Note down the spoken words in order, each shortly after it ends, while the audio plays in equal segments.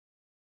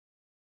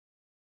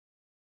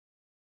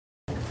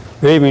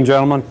Good evening,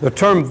 gentlemen. The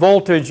term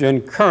voltage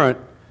and current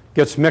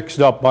gets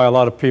mixed up by a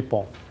lot of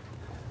people.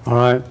 All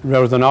right.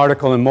 There was an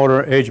article in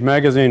Motor Age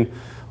magazine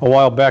a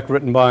while back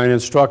written by an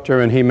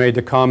instructor, and he made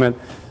the comment,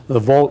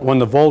 when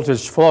the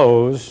voltage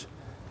flows,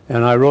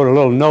 and I wrote a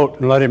little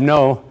note and let him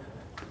know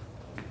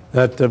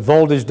that the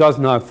voltage does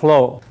not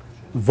flow.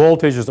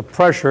 Voltage is the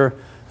pressure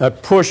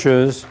that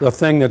pushes the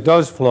thing that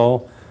does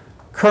flow.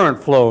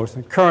 Current flows.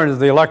 And current is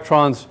the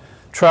electrons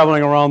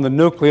traveling around the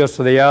nucleus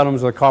of the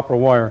atoms of the copper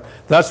wire.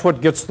 That's what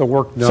gets the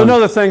work done. So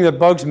another thing that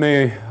bugs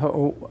me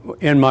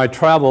in my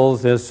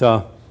travels is,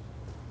 from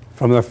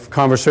the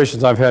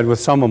conversations I've had with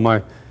some of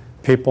my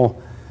people,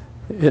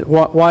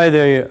 why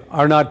they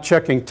are not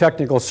checking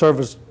technical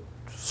service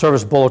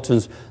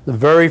bulletins the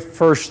very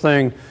first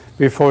thing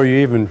before you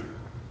even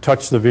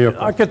touch the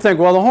vehicle. I could think,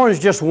 well, the horn is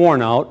just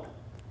worn out.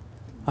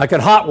 I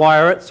could hot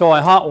wire it, so I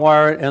hot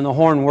wire it and the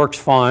horn works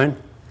fine.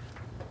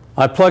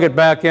 I plug it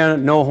back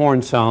in, no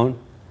horn sound.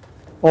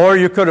 Or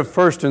you could have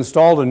first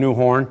installed a new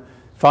horn,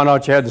 found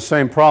out you had the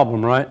same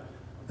problem, right?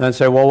 Then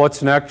say, well,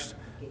 what's next?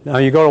 Now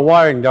you go to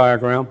wiring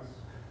diagram.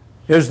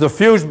 Is the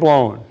fuse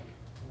blown?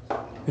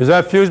 Is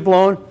that fuse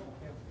blown?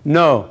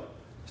 No,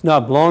 it's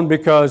not blown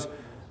because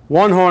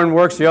one horn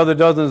works, the other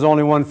doesn't. There's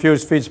only one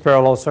fuse, feeds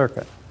parallel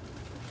circuit.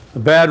 The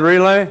bad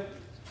relay?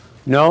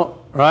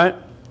 No, right?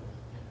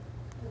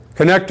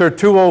 Connector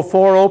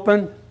 204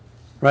 open,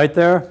 right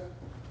there?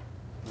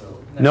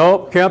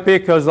 No, can't be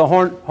because the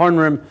horn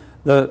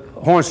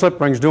slip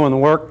ring's doing the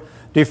work.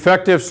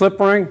 Defective slip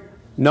ring?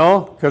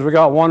 No, because we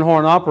got one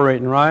horn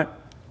operating, right?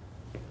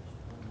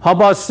 How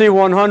about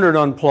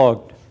C100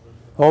 unplugged?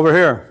 Over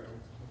here.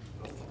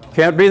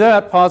 Can't be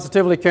that,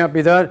 positively can't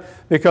be that,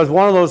 because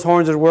one of those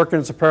horns is working,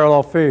 it's a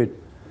parallel feed.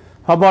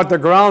 How about the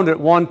ground at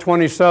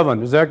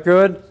 127? Is that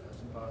good?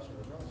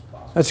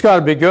 That's got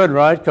to be good,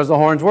 right? Because the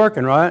horn's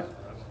working, right?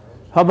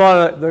 How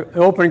about the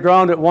open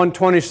ground at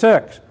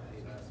 126?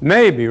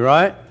 Maybe,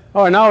 right?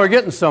 All right, now we're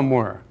getting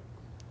somewhere.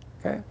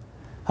 Okay.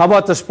 How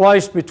about the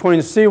splice between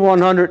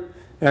C100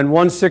 and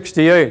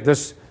 168?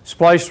 This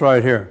splice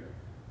right here.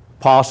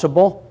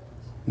 Possible.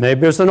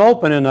 Maybe there's an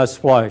open in that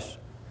splice.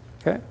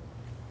 Okay.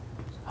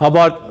 How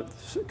about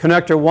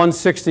connector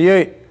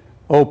 168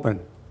 open?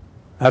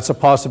 That's a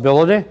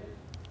possibility.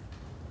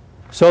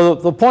 So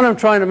the point I'm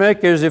trying to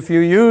make is if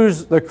you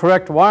use the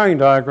correct wiring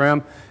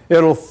diagram,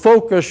 it'll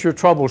focus your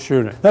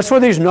troubleshooting. That's where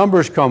these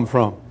numbers come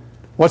from.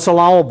 What's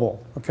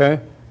allowable, okay?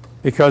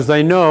 Because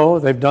they know,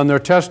 they've done their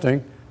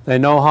testing, they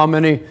know how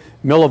many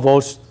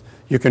millivolts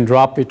you can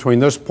drop between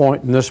this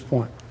point and this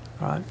point,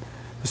 all right?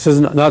 This is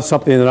not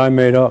something that I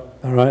made up,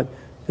 all right?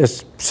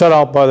 It's set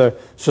out by the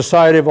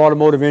Society of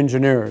Automotive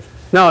Engineers.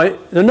 Now,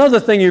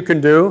 another thing you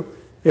can do,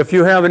 if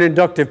you have an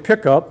inductive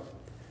pickup,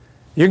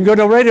 you can go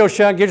to a Radio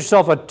Shack and get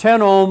yourself a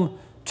 10 ohm,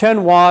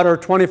 10 watt or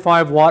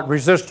 25 watt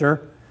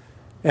resistor,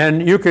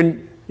 and you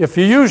can, if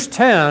you use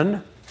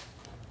 10,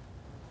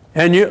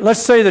 and let's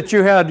say that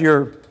you had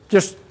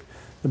the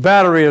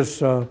battery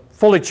is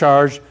fully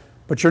charged,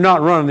 but you're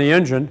not running the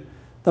engine.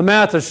 The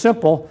math is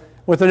simple.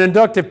 With an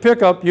inductive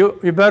pickup,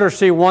 you better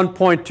see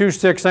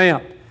 1.26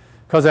 amp,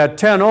 because at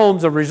 10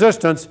 ohms of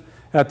resistance,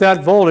 at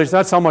that voltage,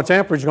 that's how much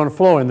amperage is going to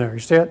flow in there. You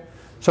see it?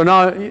 So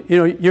now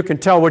you can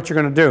tell what you're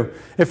going to do.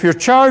 If you're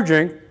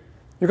charging,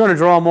 you're going to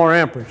draw more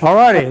amperage. All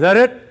righty, is that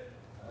it?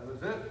 That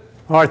was it.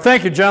 All right,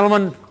 thank you,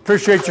 gentlemen.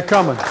 Appreciate you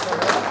coming.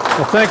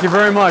 Well, thank you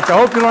very much. I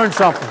hope you learned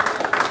something.